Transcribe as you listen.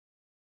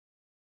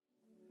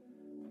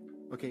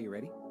Okay, you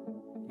ready?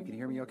 You can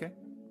hear me okay?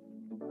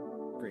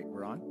 Great,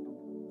 we're on?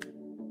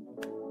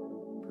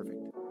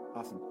 Perfect.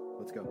 Awesome.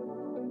 Let's go.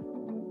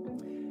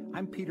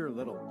 I'm Peter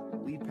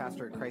Little, lead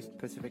pastor at Christ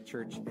Pacific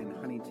Church in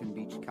Huntington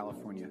Beach,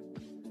 California.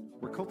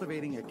 We're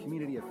cultivating a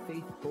community of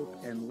faith,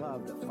 hope, and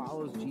love that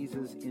follows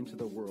Jesus into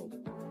the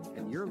world.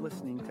 And you're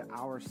listening to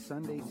our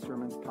Sunday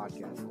Sermons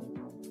podcast.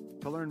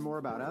 To learn more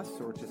about us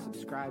or to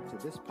subscribe to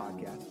this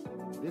podcast,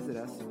 visit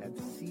us at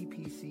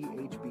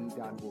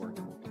cpchb.org.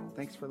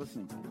 Thanks for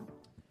listening.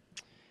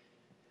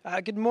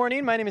 Good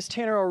morning. My name is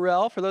Tanner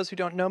Orell, for those who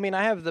don't know me, and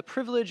I have the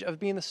privilege of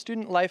being the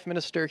student life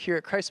minister here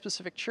at Christ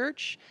Pacific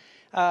Church.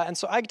 And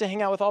so I get to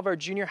hang out with all of our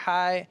junior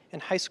high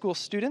and high school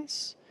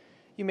students.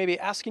 You may be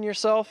asking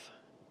yourself,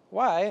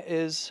 why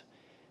is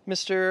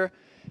Mr.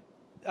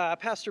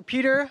 Pastor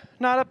Peter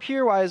not up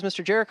here? Why is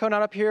Mr. Jericho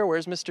not up here?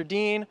 Where's Mr.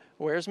 Dean?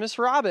 Where's Miss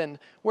Robin?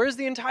 Where's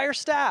the entire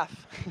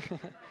staff?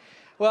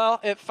 Well,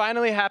 it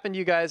finally happened,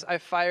 you guys. I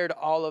fired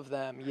all of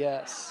them,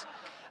 yes.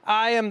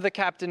 I am the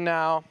captain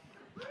now.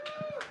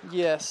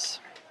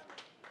 Yes,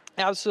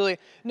 absolutely.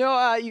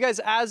 No, you guys,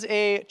 as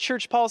a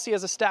church policy,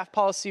 as a staff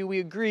policy, we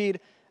agreed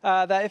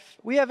that if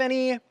we have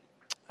any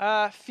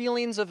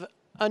feelings of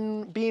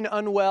being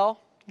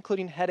unwell,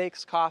 including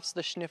headaches, coughs,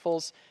 the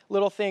sniffles,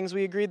 little things,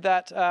 we agreed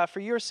that for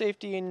your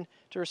safety and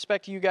to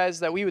respect you guys,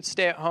 that we would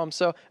stay at home.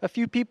 So a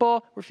few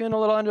people were feeling a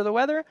little under the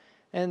weather,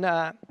 and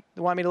they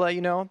want me to let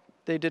you know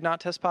they did not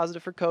test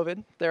positive for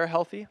COVID. They're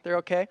healthy. They're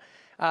okay.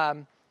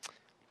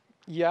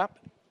 Yep.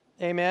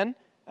 Amen.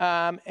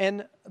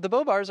 And the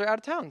Bobars are out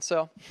of town,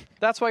 so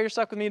that's why you're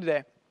stuck with me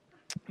today.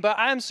 But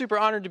I'm super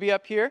honored to be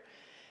up here.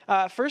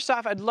 First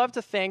off, I'd love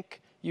to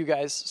thank you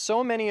guys.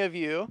 So many of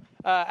you,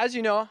 as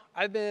you know,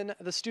 I've been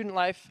the student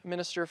life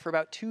minister for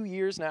about 2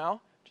 years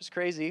now, which is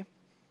crazy.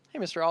 Hey,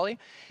 Mr. Ollie.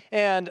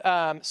 And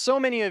so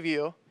many of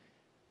you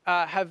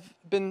have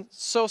been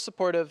so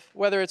supportive,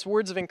 whether it's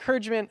words of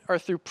encouragement or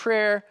through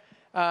prayer,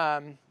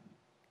 and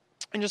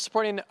just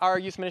supporting our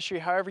youth ministry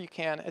however you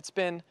can. It's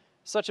been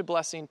such a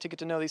blessing to get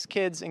to know these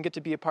kids and get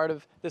to be a part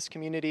of this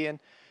community. And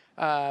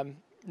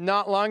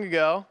not long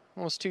ago,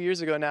 almost 2 years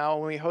ago now,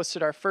 when we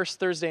hosted our first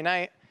Thursday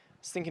night, I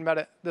was thinking about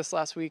it this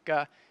last week,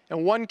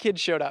 and one kid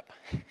showed up.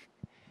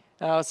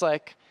 And I was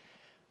like,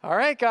 all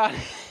right, God,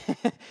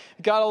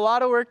 got a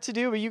lot of work to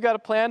do, but you got a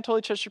plan,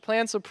 totally trust your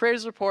plan. So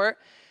praise report,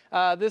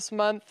 this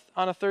month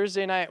on a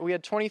Thursday night, we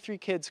had 23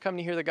 kids come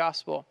to hear the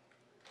gospel.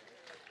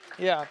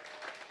 Yeah.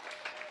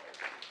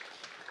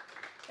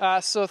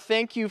 So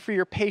thank you for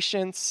your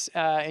patience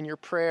and your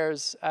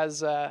prayers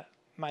as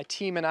my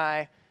team and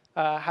I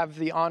have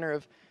the honor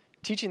of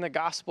teaching the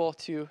gospel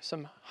to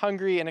some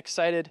hungry and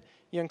excited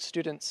young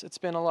students. It's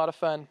been a lot of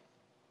fun.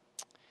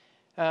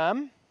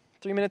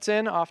 3 minutes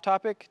in, off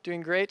topic, doing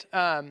great.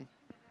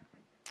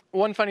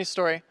 One funny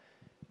story.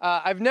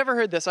 I've never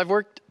heard this. I've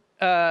worked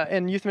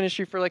in youth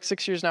ministry for like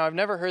 6 years now. I've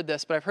never heard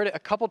this, but I've heard it a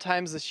couple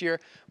times this year.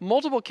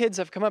 Multiple kids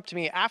have come up to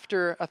me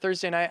after a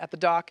Thursday night at the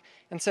dock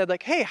and said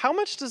like, hey, how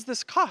much does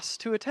this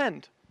cost to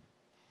attend?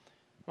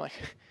 I'm like,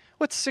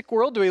 what sick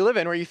world do we live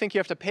in where you think you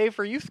have to pay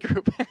for youth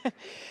group?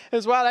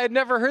 It's wild. I had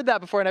never heard that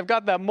before, and I've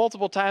got that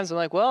multiple times. I'm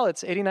like, well,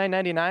 it's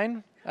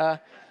 $89.99.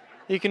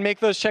 You can make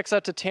those checks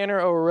out to Tanner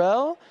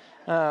Orell.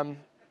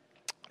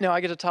 No, I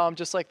get to tell them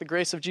just like the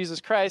grace of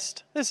Jesus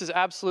Christ. This is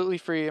absolutely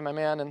free, my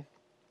man, and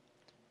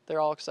they're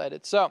all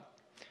excited. So,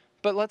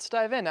 but let's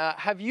dive in.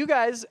 Have you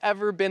guys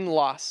ever been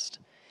lost?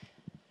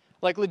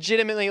 Like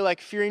legitimately,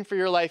 like fearing for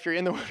your life, you're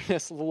in the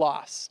wilderness,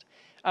 lost.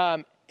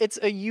 It's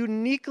a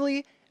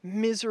uniquely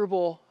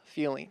miserable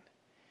feeling.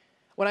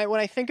 When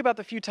I think about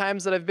the few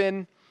times that I've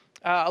been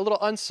a little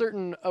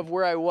uncertain of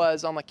where I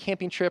was on like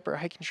camping trip or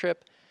hiking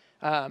trip,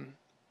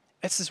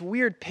 it's this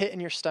weird pit in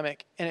your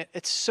stomach, and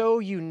it's so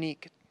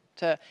unique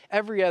to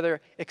every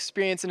other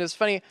experience. And it was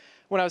funny,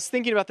 when I was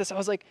thinking about this, I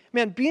was like,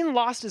 man, being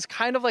lost is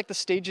kind of like the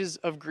stages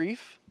of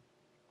grief.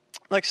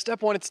 Like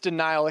step one, it's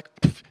denial. Like,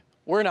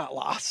 we're not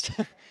lost.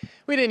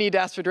 We didn't need to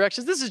ask for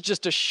directions. This is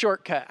just a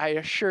shortcut, I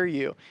assure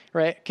you,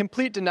 right?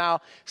 Complete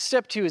denial.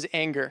 Step two is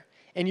anger.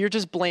 And you're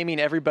just blaming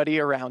everybody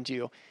around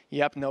you.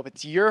 Yep, nope,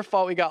 it's your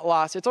fault we got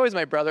lost. It's always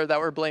my brother that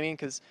we're blaming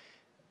because,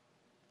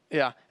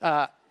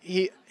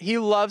 he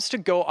loves to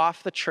go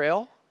off the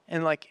trail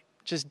and like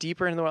just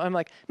deeper into the world. I'm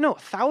like, no,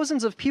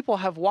 thousands of people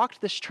have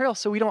walked this trail,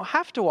 so we don't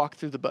have to walk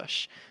through the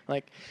bush.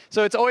 Like,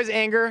 so it's always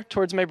anger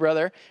towards my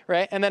brother,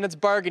 right? And then it's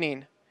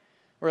bargaining.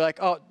 We're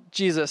like, oh,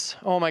 Jesus,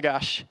 oh my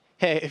gosh.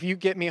 Hey, if you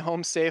get me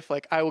home safe,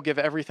 like I will give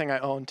everything I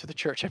own to the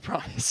church, I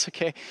promise,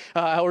 okay?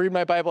 I'll read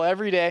my Bible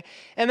every day.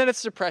 And then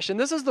it's depression.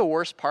 This is the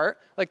worst part.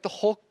 Like the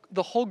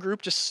whole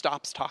group just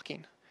stops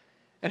talking.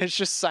 And it's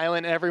just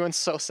silent and everyone's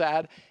so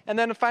sad. And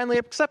then finally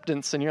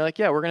acceptance. And you're like,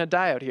 yeah, we're going to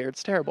die out here.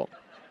 It's terrible.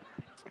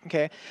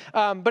 Okay,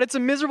 but it's a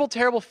miserable,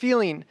 terrible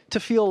feeling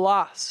to feel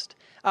lost.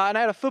 And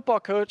I had a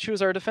football coach who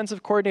was our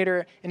defensive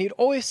coordinator, and he'd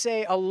always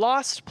say, a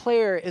lost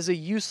player is a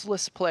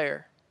useless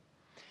player.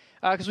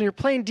 Because when you're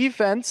playing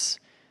defense,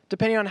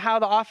 depending on how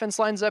the offense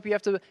lines up, you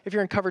have to, if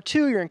you're in cover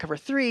 2, you're in cover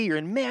 3, you're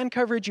in man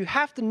coverage, you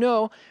have to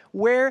know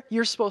where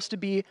you're supposed to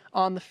be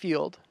on the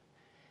field.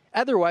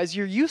 Otherwise,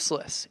 you're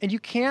useless, and you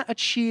can't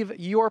achieve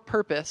your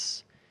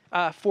purpose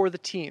for the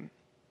team.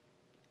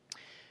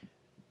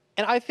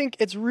 And I think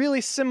it's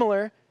really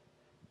similar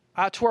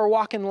to our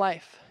walk in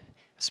life.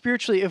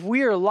 Spiritually, if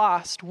we are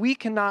lost, we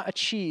cannot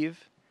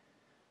achieve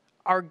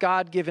our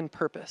God-given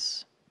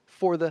purpose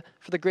for the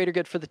greater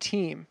good, for the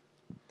team,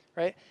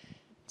 right?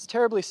 It's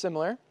terribly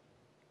similar.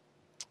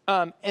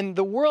 And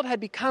the world had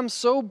become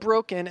so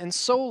broken and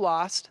so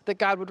lost that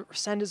God would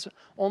send his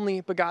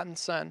only begotten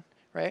Son,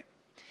 right?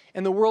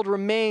 And the world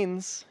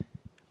remains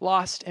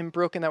lost and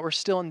broken, that we're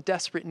still in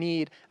desperate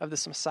need of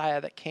this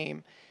Messiah that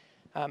came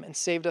and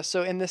saved us.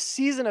 So in this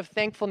season of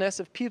thankfulness,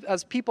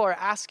 as people are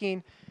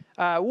asking,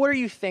 what are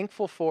you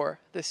thankful for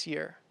this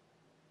year?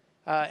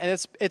 And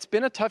it's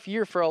been a tough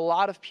year for a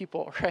lot of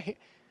people, right?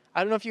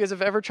 I don't know if you guys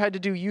have ever tried to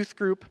do youth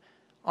group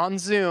on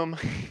Zoom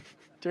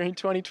during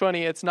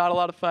 2020. It's not a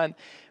lot of fun,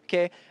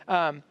 okay?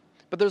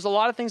 But there's a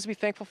lot of things to be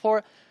thankful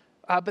for.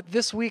 But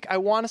this week, I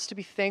want us to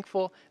be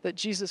thankful that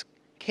Jesus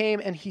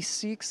came and he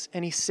seeks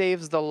and he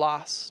saves the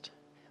lost.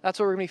 That's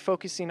what we're going to be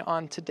focusing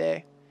on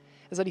today,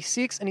 is that he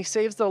seeks and he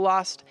saves the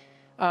lost,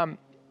 and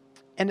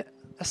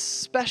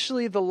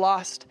especially the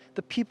lost,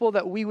 the people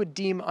that we would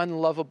deem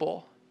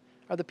unlovable,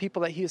 are the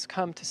people that he has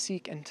come to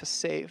seek and to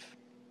save.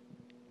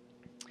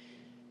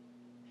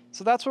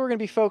 So that's what we're going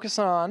to be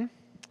focusing on in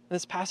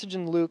this passage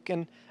in Luke.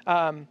 And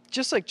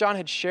just like John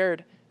had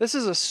shared, this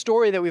is a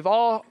story that we've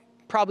all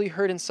probably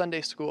heard in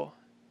Sunday school.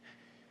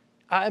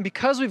 And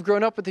because we've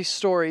grown up with these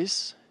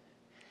stories,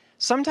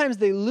 sometimes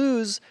they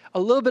lose a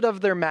little bit of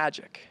their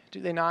magic,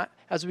 do they not?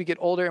 As we get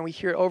older and we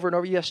hear it over and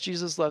over, yes,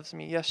 Jesus loves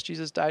me. Yes,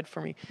 Jesus died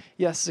for me.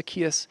 Yes,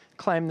 Zacchaeus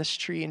climbed this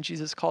tree and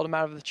Jesus called him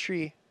out of the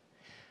tree.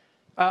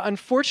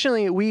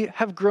 Unfortunately, we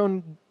have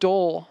grown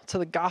dull to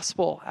the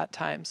gospel at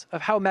times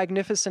of how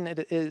magnificent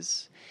it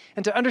is.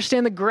 And to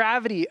understand the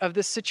gravity of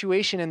this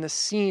situation and this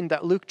scene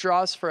that Luke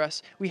draws for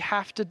us, we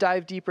have to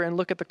dive deeper and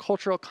look at the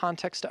cultural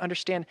context to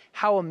understand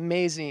how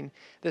amazing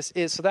this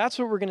is. So that's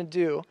what we're going to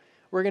do.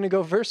 We're going to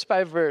go verse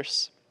by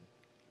verse,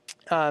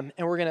 and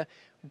we're going to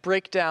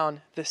break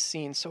down this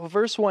scene. So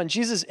verse 1,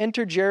 Jesus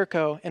entered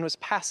Jericho and was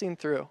passing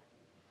through.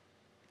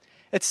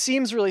 It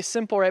seems really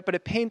simple, right? But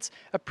it paints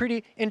a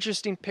pretty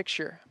interesting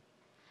picture.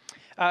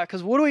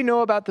 Because what do we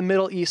know about the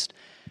Middle East?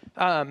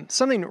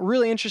 Something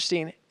really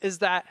interesting is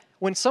that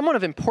when someone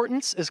of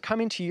importance is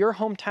coming to your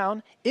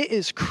hometown, it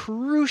is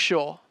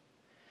crucial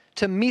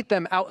to meet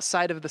them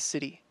outside of the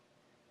city,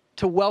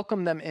 to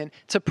welcome them in,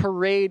 to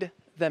parade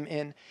them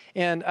in.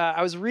 And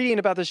I was reading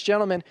about this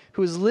gentleman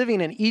who was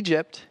living in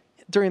Egypt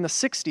during the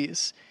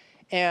 60s,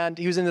 and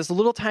he was in this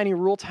little tiny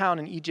rural town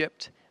in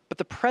Egypt. But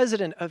the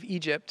president of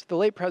Egypt, the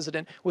late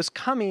president, was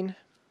coming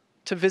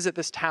to visit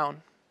this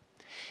town.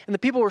 And the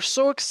people were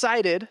so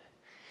excited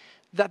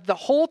that the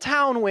whole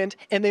town went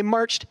and they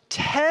marched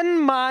 10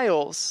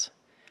 miles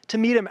to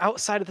meet him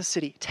outside of the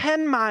city.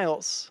 10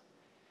 miles.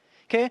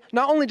 Okay?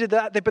 Not only did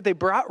that, but they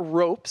brought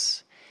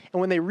ropes. And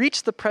when they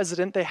reached the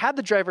president, they had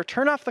the driver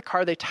turn off the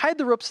car. They tied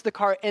the ropes to the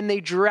car and they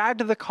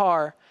dragged the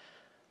car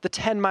the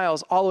 10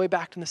 miles all the way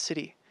back to the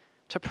city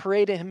to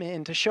parade him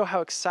in, to show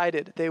how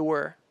excited they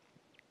were.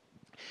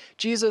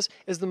 Jesus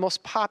is the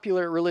most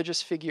popular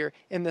religious figure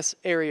in this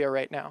area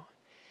right now.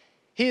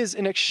 He is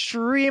an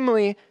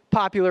extremely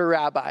popular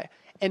rabbi.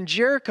 And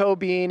Jericho,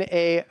 being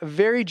a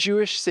very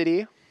Jewish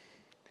city,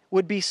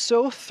 would be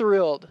so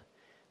thrilled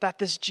that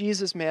this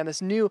Jesus man,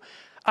 this new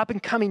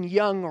up-and-coming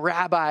young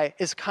rabbi,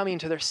 is coming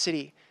to their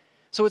city.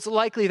 So it's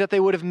likely that they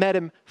would have met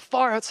him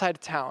far outside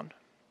of town.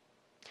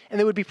 And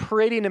they would be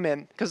parading him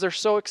in because they're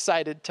so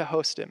excited to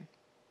host him.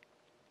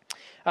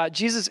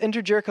 Jesus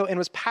entered Jericho and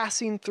was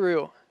passing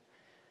through.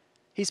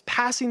 He's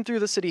passing through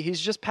the city. He's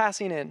just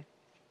passing in.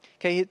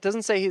 Okay, it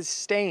doesn't say he's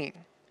staying,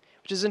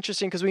 which is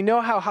interesting because we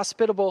know how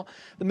hospitable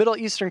the Middle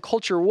Eastern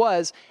culture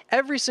was.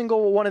 Every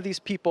single one of these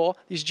people,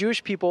 these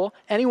Jewish people,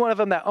 any one of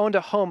them that owned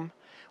a home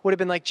would have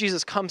been like,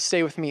 Jesus, come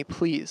stay with me,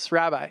 please.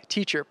 Rabbi,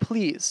 teacher,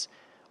 please.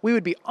 We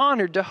would be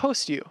honored to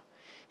host you.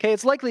 Okay,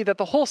 it's likely that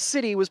the whole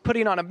city was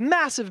putting on a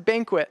massive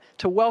banquet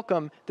to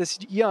welcome this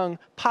young,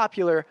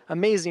 popular,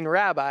 amazing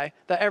rabbi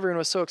that everyone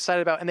was so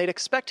excited about, and they'd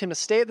expect him to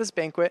stay at this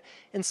banquet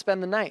and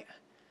spend the night.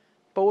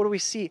 But what do we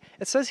see?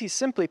 It says he's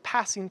simply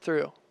passing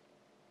through.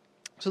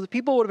 So the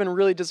people would have been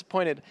really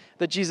disappointed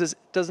that Jesus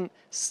doesn't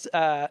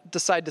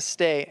decide to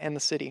stay in the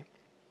city.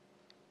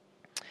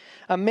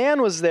 A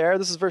man was there,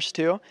 this is verse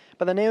 2,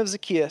 by the name of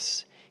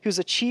Zacchaeus. He was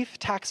a chief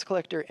tax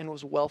collector and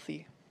was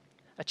wealthy.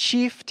 A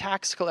chief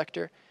tax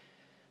collector.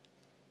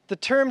 The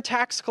term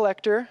tax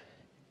collector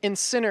and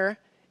sinner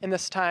in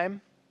this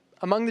time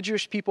among the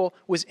Jewish people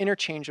was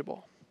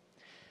interchangeable.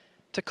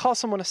 To call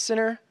someone a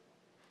sinner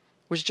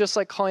was just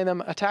like calling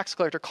them a tax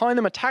collector. Calling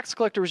them a tax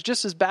collector was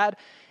just as bad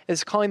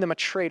as calling them a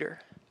traitor,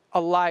 a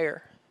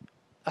liar,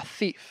 a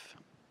thief.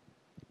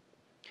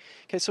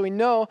 Okay, so we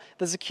know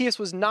that Zacchaeus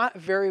was not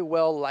very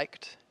well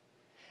liked,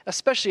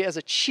 especially as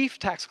a chief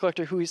tax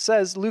collector who he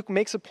says, Luke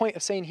makes a point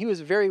of saying he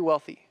was very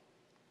wealthy.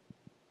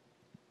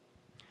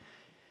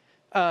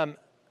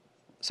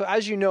 So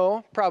as you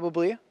know,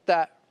 probably,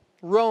 that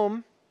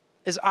Rome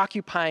is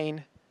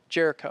occupying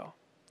Jericho.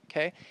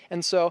 Okay?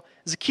 And so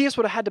Zacchaeus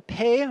would have had to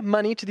pay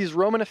money to these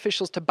Roman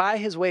officials to buy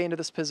his way into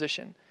this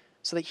position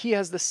so that he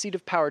has the seat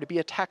of power to be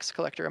a tax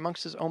collector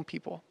amongst his own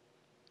people.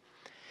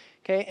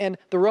 Okay? And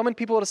the Roman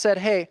people would have said,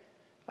 hey,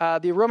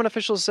 the Roman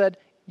officials said,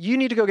 you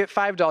need to go get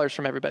 $5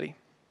 from everybody.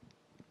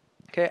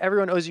 Okay?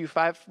 Everyone owes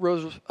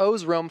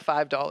Rome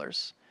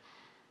 $5.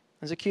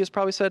 And Zacchaeus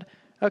probably said,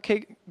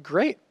 okay,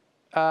 great.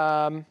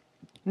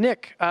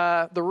 Nick,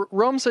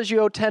 Rome says you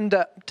owe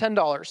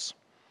 $10.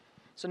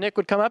 So Nick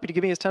would come up, he'd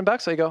give me his $10,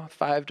 so I go,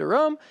 5 to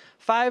Rome,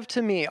 5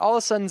 to me. All of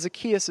a sudden,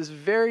 Zacchaeus is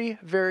very,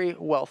 very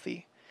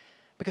wealthy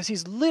because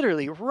he's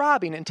literally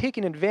robbing and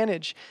taking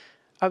advantage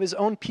of his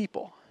own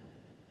people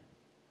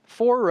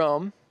for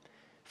Rome,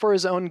 for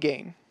his own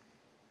gain.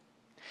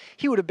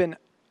 He would have been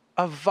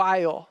a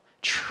vile,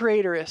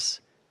 traitorous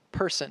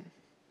person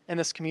in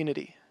this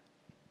community.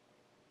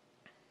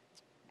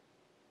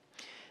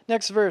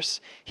 Next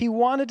verse, he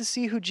wanted to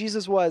see who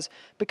Jesus was,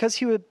 but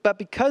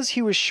because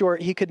he was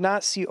short, he could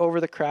not see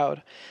over the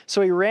crowd.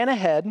 So he ran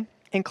ahead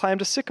and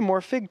climbed a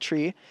sycamore fig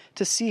tree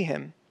to see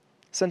him,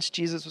 since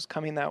Jesus was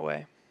coming that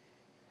way.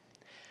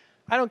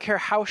 I don't care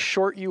how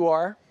short you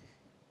are.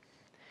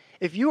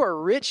 If you are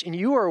rich and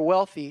you are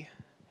wealthy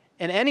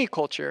in any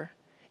culture,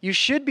 you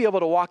should be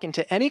able to walk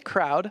into any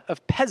crowd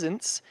of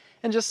peasants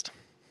and just,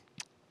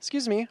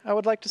 excuse me, I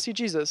would like to see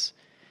Jesus.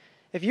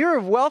 If you're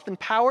of wealth and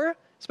power,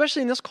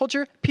 especially in this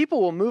culture,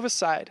 people will move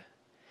aside.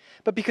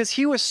 But because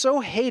he was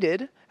so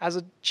hated as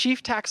a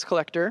chief tax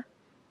collector,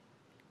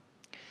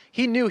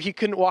 he knew he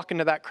couldn't walk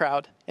into that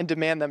crowd and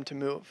demand them to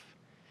move.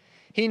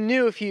 He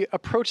knew if he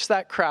approached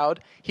that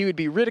crowd, he would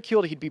be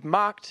ridiculed, he'd be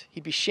mocked,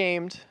 he'd be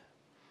shamed.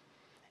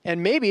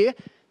 And maybe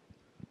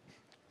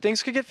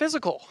things could get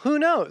physical. Who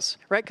knows,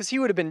 right? Because he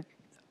would have been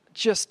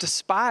just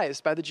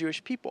despised by the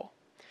Jewish people.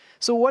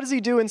 So what does he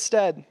do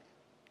instead?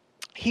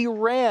 He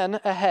ran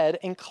ahead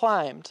and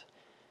climbed.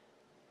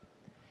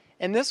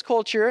 In this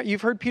culture,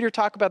 you've heard Peter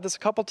talk about this a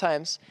couple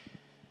times.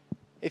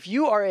 If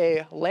you are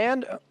a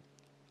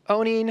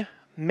land-owning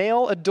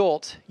male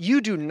adult,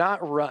 you do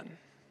not run.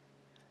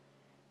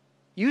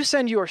 You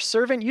send your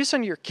servant, you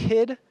send your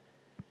kid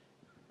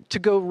to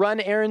go run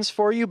errands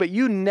for you, but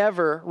you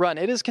never run.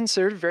 It is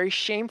considered very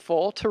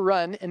shameful to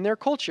run in their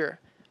culture.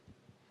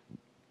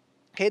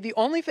 Okay, the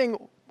only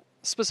thing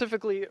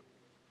specifically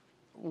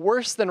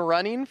worse than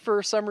running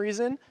for some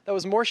reason that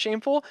was more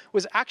shameful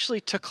was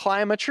actually to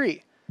climb a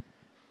tree.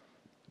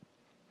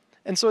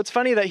 And so it's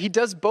funny that he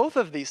does both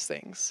of these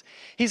things.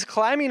 He's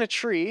climbing a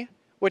tree,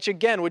 which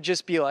again would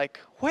just be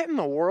like, what in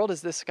the world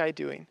is this guy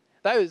doing?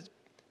 That was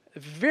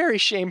very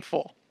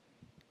shameful.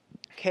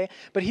 Okay,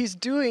 but he's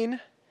doing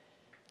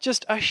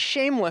just a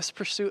shameless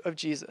pursuit of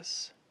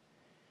Jesus.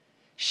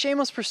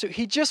 Shameless pursuit.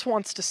 He just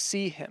wants to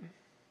see him.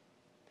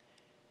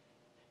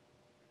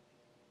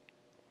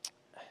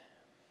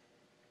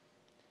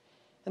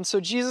 And so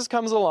Jesus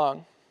comes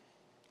along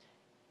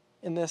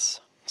in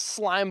this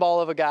slime ball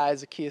of a guy.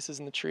 Zacchaeus is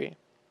in the tree.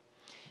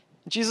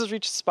 Jesus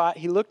reached the spot.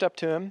 He looked up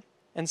to him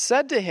and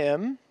said to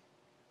him,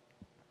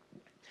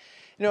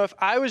 you know, if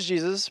I was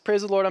Jesus,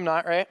 praise the Lord, I'm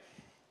not, right?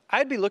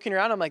 I'd be looking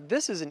around. I'm like,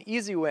 this is an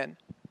easy win.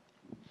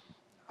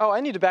 Oh,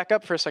 I need to back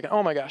up for a second.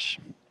 Oh my gosh.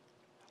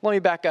 Let me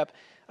back up.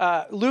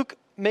 Luke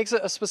makes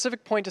a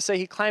specific point to say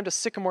he climbed a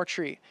sycamore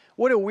tree.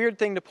 What a weird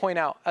thing to point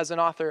out as an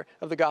author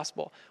of the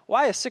gospel.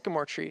 Why a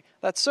sycamore tree?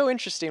 That's so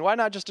interesting. Why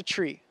not just a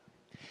tree?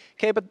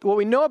 Okay, but what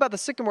we know about the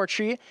sycamore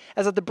tree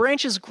is that the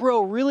branches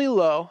grow really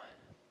low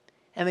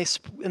and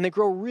they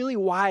grow really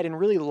wide and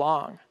really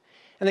long.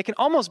 And they can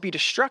almost be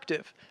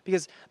destructive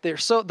because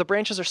the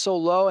branches are so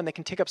low and they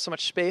can take up so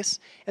much space.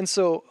 And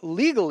so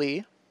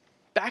legally,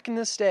 back in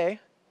this day,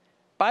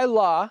 by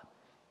law,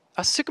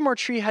 a sycamore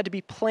tree had to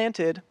be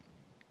planted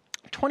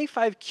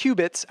 25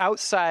 cubits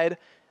outside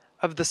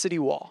of the city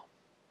wall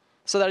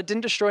so that it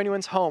didn't destroy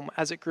anyone's home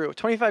as it grew.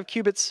 25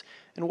 cubits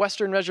in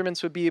Western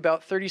measurements would be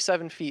about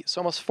 37 feet, so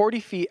almost 40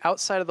 feet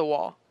outside of the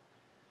wall.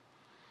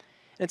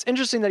 And it's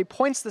interesting that he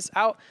points this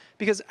out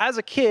because as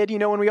a kid, you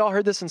know, when we all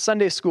heard this in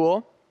Sunday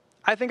school,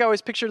 I think I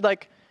always pictured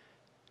like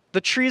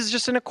the trees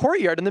just in a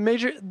courtyard in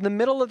the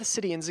middle of the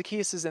city and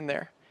Zacchaeus is in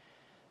there.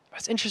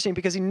 It's interesting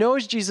because he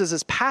knows Jesus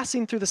is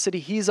passing through the city.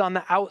 He's on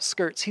the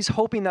outskirts. He's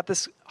hoping that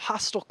this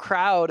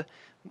crowd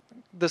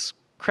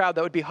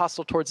that would be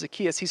hostile towards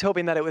Zacchaeus, he's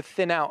hoping that it would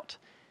thin out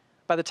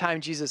by the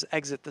time Jesus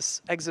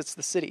exits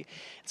the city.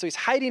 So he's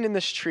hiding in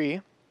this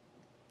tree,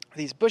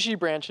 these bushy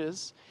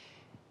branches,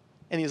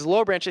 and these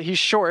low branches. He's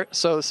short,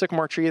 so the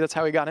sycamore tree, that's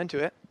how he got into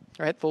it,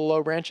 right? The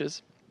low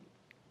branches.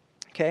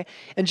 Okay,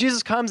 and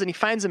Jesus comes and he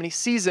finds him and he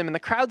sees him, and the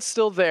crowd's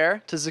still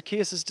there to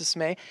Zacchaeus'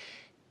 dismay.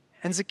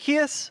 And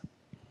Zacchaeus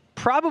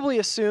probably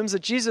assumes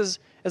that Jesus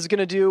is going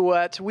to do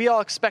what we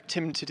all expect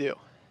him to do.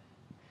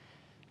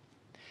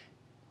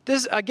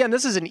 This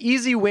is an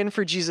easy win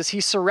for Jesus.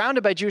 He's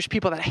surrounded by Jewish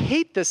people that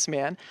hate this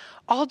man.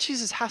 All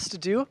Jesus has to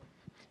do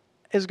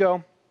is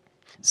go,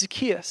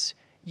 Zacchaeus,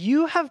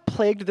 you have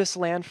plagued this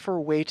land for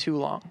way too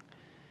long.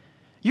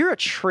 You're a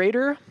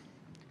traitor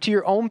to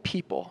your own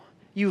people.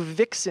 You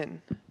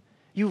vixen,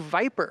 you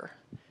viper.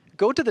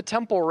 go to the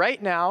temple right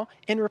now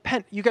and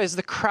repent. You guys,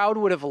 the crowd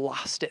would have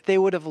lost it. They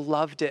would have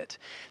loved it.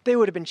 They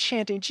would have been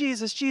chanting,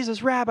 Jesus,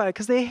 Jesus, Rabbi,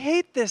 because they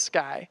hate this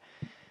guy.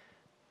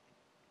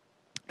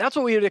 That's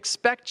what we would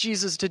expect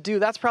Jesus to do.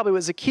 That's probably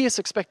what Zacchaeus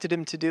expected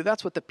him to do.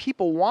 That's what the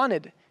people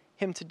wanted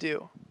him to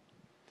do.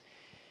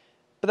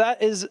 But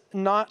that is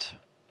not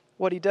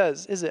what he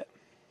does, is it?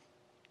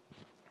 It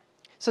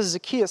says,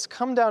 Zacchaeus,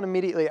 come down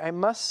immediately. I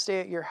must stay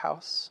at your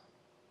house.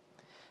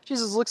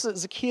 Jesus looks at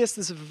Zacchaeus,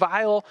 this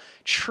vile,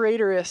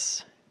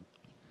 traitorous,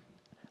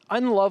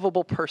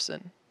 unlovable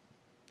person.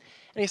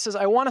 And he says,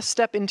 I want to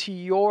step into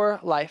your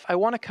life. I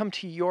want to come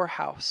to your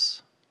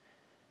house.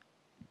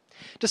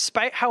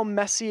 Despite how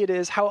messy it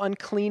is, how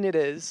unclean it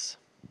is,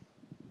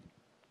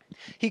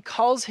 he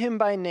calls him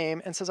by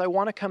name and says, I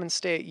want to come and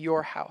stay at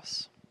your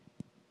house.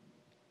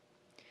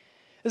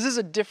 This is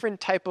a different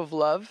type of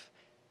love.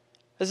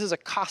 This is a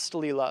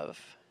costly love.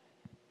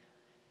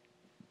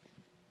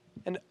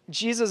 And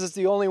Jesus is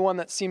the only one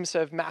that seems to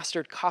have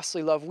mastered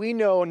costly love. We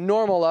know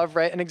normal love,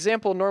 right? An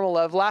example of normal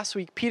love. Last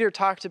week, Peter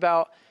talked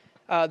about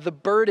the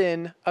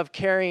burden of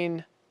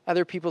carrying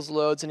other people's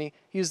loads, and he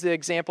used the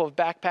example of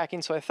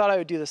backpacking, so I thought I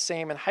would do the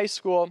same. In high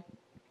school,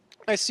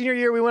 my senior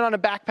year, we went on a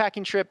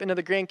backpacking trip into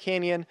the Grand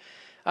Canyon.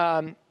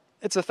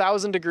 It's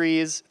 1,000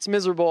 degrees. It's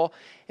miserable.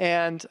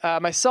 And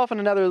myself and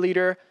another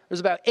leader, there's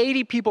about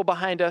 80 people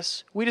behind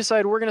us. We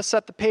decided we're going to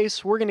set the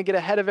pace. We're going to get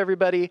ahead of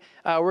everybody.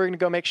 We're going to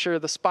go make sure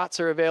the spots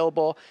are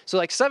available. So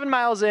like 7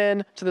 miles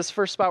in to this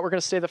first spot, we're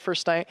going to stay the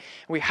first night.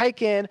 And we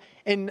hike in,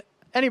 and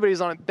anybody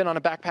who's been on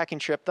a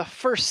backpacking trip, the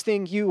first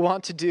thing you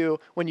want to do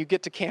when you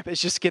get to camp is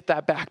just get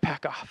that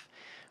backpack off,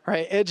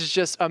 right? It's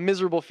just a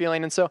miserable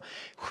feeling. And so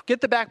get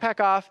the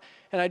backpack off,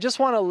 and I just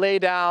want to lay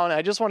down.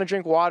 I just want to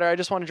drink water. I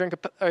just want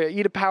to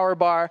eat a power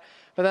bar.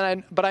 But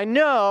I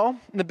know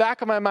in the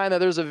back of my mind that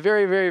there's a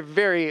very, very,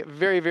 very,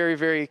 very, very,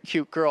 very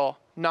cute girl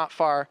not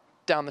far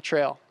down the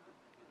trail.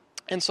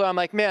 And so I'm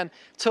like, man,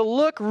 to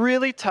look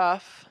really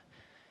tough,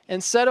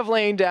 instead of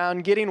laying down,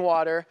 getting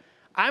water,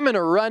 I'm going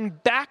to run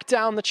back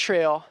down the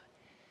trail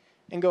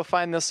and go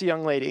find this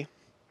young lady.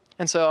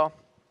 And so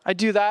I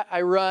do that.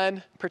 I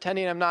run,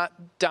 pretending I'm not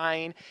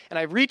dying. And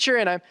I reach her,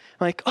 and I'm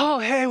like, oh,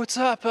 hey, what's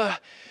up?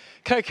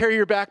 Can I carry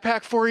your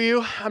backpack for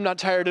you? I'm not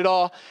tired at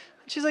all.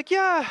 And she's like,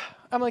 yeah.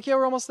 I'm like, yeah,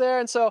 we're almost there.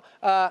 And so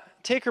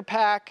take her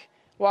pack,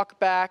 walk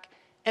back.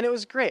 And it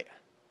was great.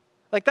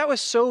 Like, that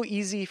was so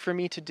easy for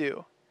me to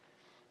do.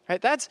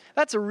 Right? That's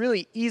a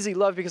really easy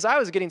love, because I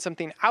was getting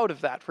something out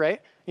of that,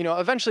 right? You know,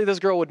 eventually this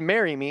girl would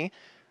marry me.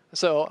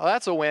 So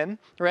that's a win,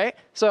 right?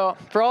 So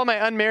for all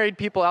my unmarried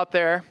people out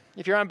there,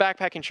 if you're on a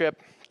backpacking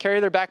trip, carry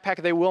their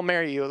backpack. They will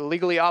marry you. They're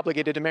legally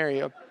obligated to marry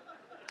you.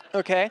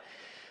 Okay?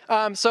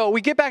 So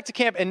we get back to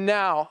camp, and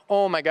now,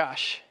 oh my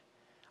gosh,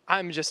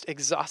 I'm just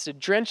exhausted,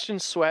 drenched in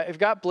sweat. I've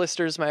got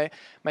blisters. My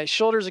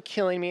shoulders are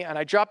killing me, and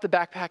I drop the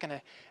backpack,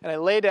 and I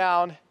lay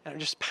down, and I'm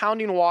just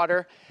pounding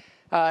water.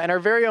 And our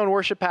very own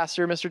worship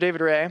pastor, Mr. David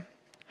Ray,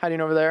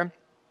 hiding over there,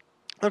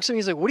 looks at me.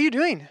 He's like, what are you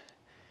doing?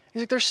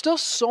 He's like, there's still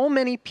so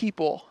many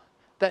people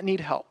that need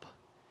help.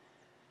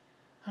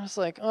 I was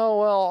like, oh,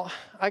 well,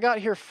 I got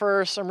here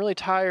first. I'm really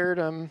tired.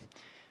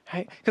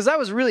 Because that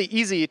was really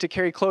easy to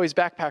carry Chloe's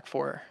backpack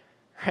for her,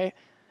 right?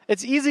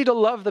 It's easy to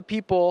love the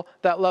people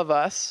that love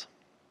us.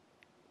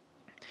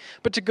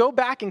 But to go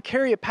back and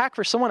carry a pack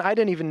for someone I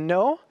didn't even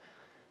know,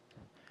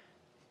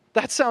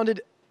 that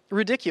sounded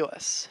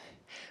ridiculous.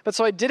 But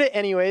so I did it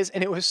anyways,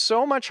 and it was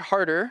so much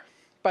harder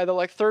by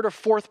the third or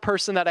fourth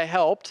person that I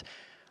helped.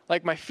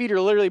 Like, my feet are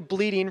literally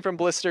bleeding from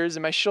blisters,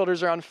 and my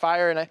shoulders are on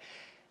fire, and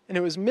it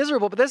was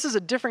miserable. But this is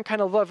a different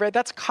kind of love, right?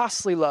 That's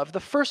costly love.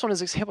 The first one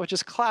is an example of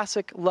just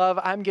classic love.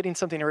 I'm getting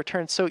something in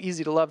return. It's so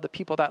easy to love the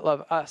people that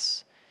love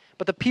us.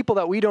 But the people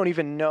that we don't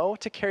even know,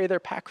 to carry their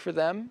pack for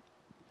them,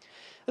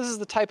 this is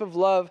the type of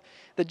love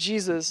that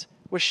Jesus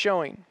was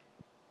showing.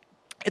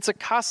 It's a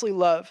costly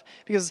love,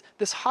 because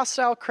this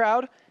hostile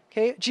crowd,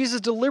 okay, Jesus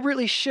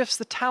deliberately shifts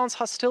the town's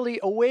hostility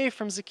away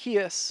from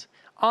Zacchaeus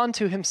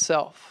onto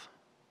himself.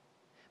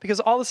 Because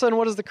all of a sudden,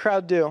 what does the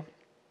crowd do?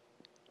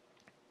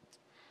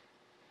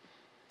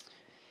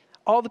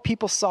 All the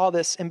people saw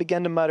this and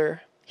began to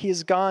mutter, he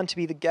is gone to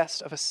be the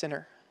guest of a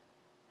sinner.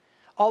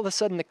 All of a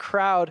sudden, the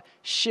crowd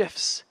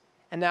shifts,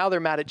 and now they're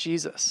mad at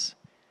Jesus.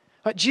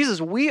 But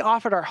Jesus, we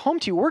offered our home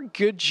to you. We're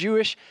good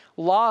Jewish,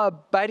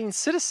 law-abiding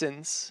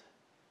citizens.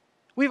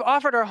 We've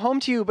offered our home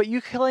to you, but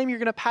you claim you're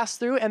going to pass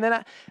through, and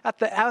then at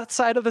the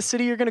outside of the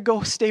city, you're going to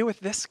go stay with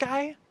this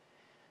guy?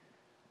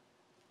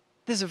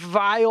 This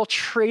vile,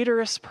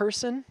 traitorous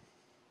person?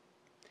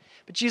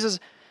 But Jesus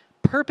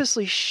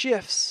purposely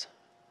shifts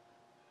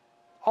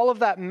all of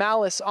that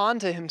malice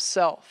onto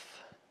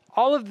himself.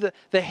 All of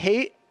the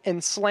hate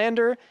and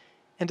slander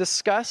and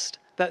disgust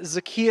that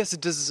Zacchaeus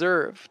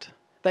deserved,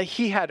 that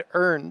he had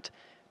earned,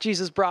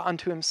 Jesus brought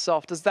unto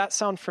himself. Does that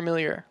sound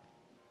familiar?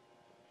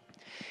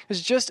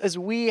 Because just as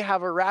we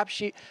have a rap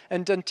sheet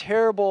and done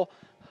terrible,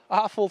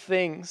 awful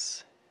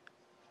things,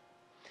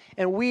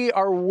 and we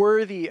are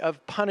worthy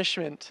of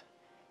punishment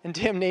and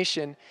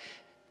damnation,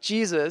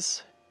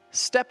 Jesus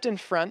stepped in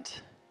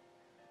front,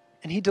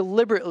 And he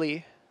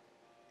deliberately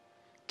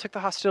took the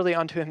hostility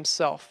onto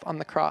himself on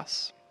the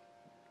cross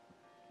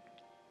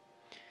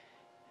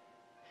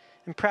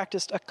and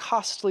practiced a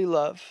costly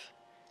love,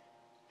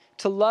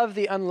 to love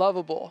the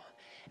unlovable.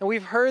 And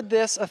we've heard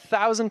this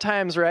 1,000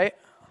 times, right?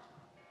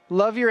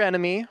 Love your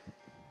enemy.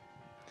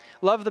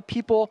 Love the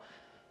people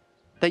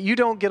that you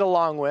don't get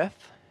along with.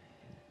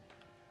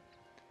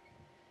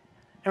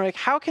 And we're like,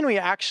 how can we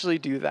actually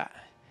do that?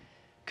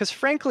 Because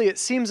frankly, it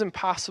seems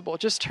impossible.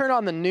 Just turn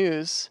on the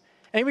news.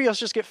 Anybody else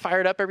just get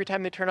fired up every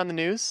time they turn on the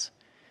news?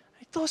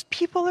 Like, those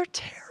people are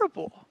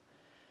terrible.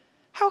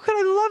 How could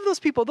I love those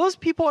people? Those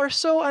people are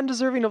so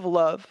undeserving of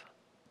love.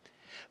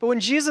 But when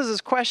Jesus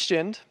is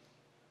questioned,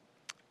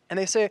 and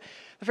they say,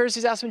 the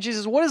Pharisees ask him,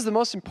 Jesus, what is the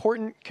most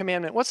important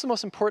commandment? What's the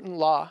most important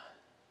law?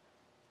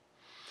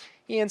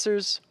 He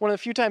answers, one of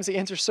the few times he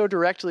answers so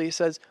directly, he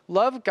says,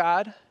 love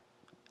God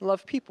and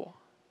love people.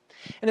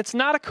 And it's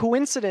not a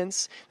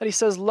coincidence that he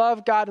says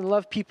love God and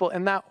love people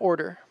in that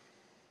order.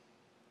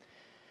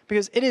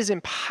 Because it is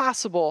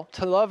impossible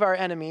to love our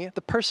enemy,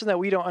 the person that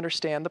we don't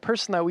understand, the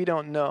person that we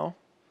don't know,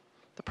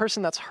 the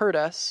person that's hurt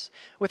us,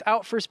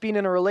 without first being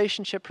in a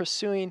relationship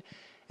pursuing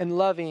and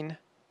loving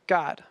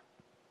God.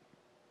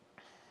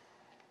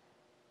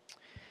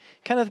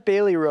 Kenneth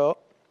Bailey wrote,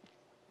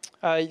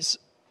 he's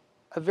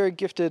a very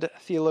gifted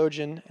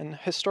theologian and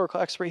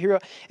historical expert. He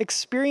wrote,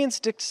 experience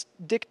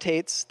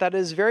dictates that it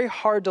is very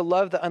hard to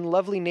love the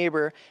unlovely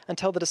neighbor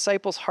until the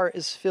disciple's heart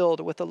is filled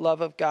with the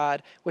love of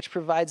God, which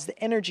provides the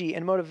energy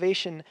and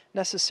motivation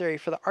necessary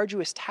for the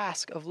arduous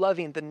task of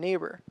loving the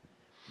neighbor.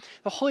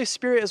 The Holy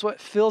Spirit is what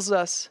fills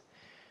us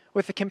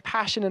with the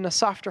compassion and a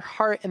softer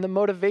heart and the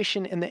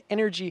motivation and the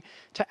energy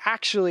to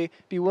actually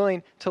be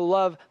willing to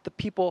love the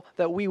people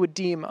that we would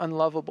deem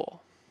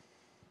unlovable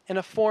in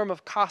a form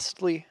of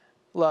costly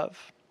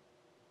love.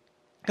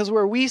 Because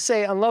where we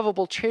say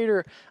unlovable,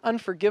 traitor,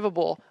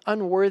 unforgivable,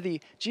 unworthy,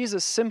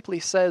 Jesus simply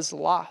says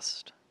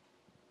lost.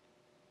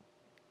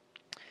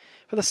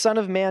 For the Son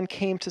of Man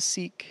came to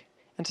seek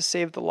and to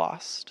save the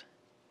lost.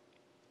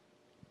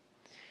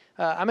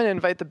 I'm going to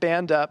invite the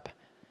band up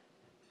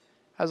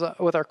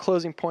with our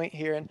closing point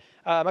here. And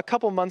a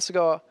couple months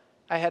ago,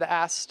 I had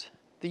asked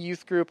the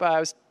youth group, I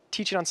was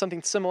teaching on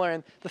something similar,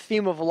 and the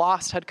theme of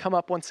lost had come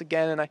up once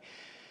again.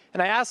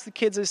 And I asked the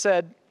kids, I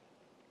said,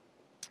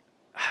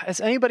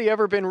 has anybody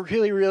ever been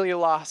really, really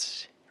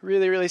lost?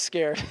 Really, really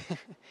scared?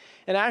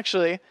 And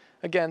actually,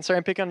 again, sorry,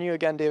 I'm picking on you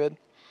again, David.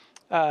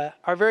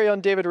 Our very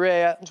own David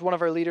Ray, was one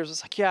of our leaders,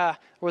 was like, yeah,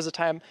 there was a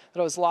time that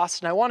I was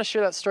lost. And I want to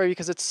share that story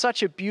because it's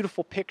such a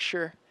beautiful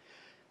picture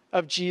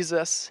of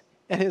Jesus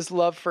and his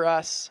love for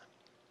us.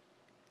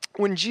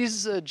 When David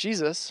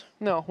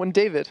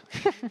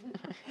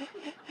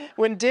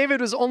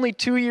was only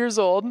 2 years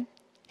old,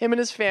 him and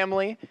his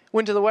family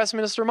went to the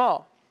Westminster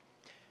Mall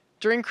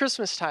during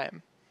Christmas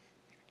time.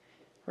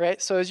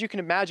 Right? So as you can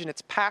imagine,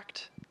 it's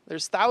packed.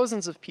 There's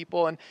thousands of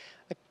people, and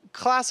a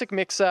classic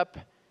mix-up.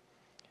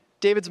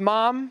 David's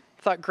mom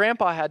thought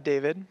Grandpa had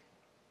David.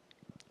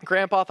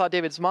 Grandpa thought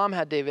David's mom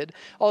had David.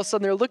 All of a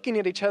sudden, they're looking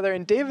at each other,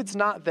 and David's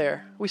not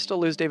there. We still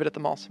lose David at the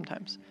mall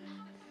sometimes.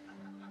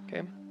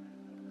 Okay?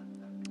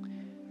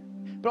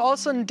 But all of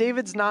a sudden,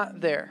 David's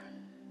not there.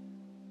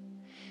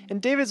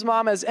 And David's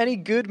mom, as any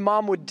good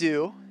mom would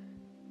do,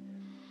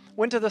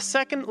 went to the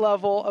second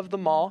level of the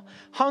mall,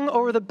 hung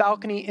over the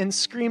balcony, and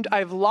screamed,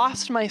 I've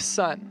lost my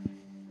son.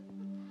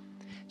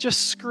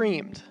 Just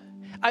screamed.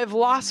 I've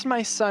lost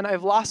my son.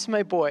 I've lost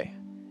my boy.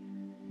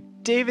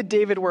 David,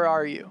 David, where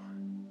are you?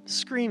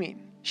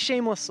 Screaming,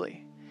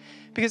 shamelessly.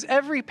 Because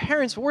every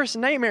parent's worst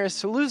nightmare is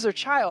to lose their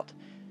child.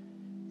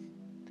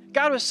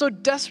 God was so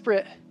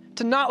desperate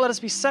to not let us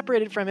be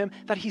separated from him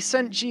that he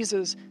sent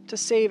Jesus to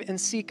save and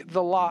seek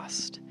the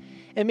lost.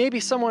 And maybe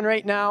someone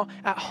right now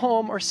at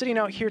home or sitting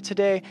out here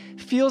today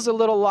feels a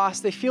little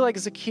lost. They feel like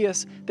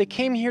Zacchaeus. They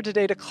came here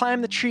today to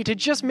climb the tree to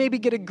just maybe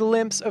get a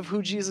glimpse of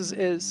who Jesus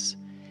is.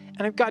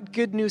 And I've got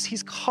good news.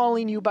 He's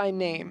calling you by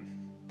name.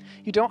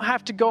 You don't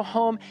have to go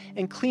home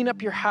and clean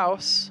up your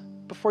house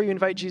before you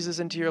invite Jesus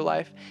into your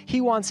life.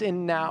 He wants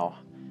in now,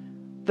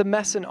 the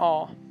mess and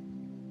all.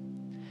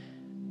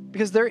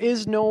 Because there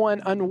is no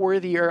one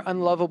unworthy or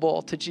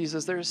unlovable to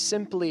Jesus. There is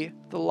simply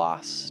the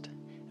lost.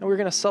 And we're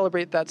going to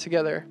celebrate that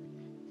together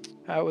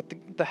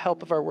with the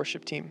help of our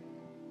worship team.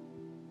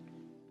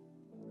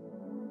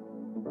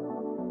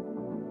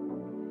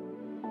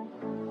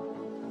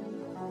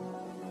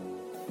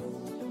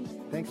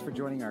 Thanks for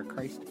joining our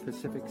Christ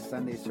Pacific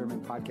Sunday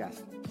Sermon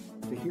Podcast.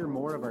 To hear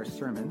more of our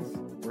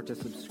sermons, or to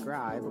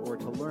subscribe, or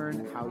to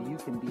learn how you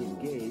can be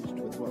engaged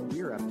with what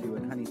we're up to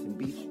in Huntington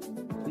Beach,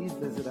 please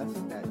visit us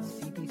at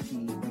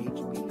cpc.church.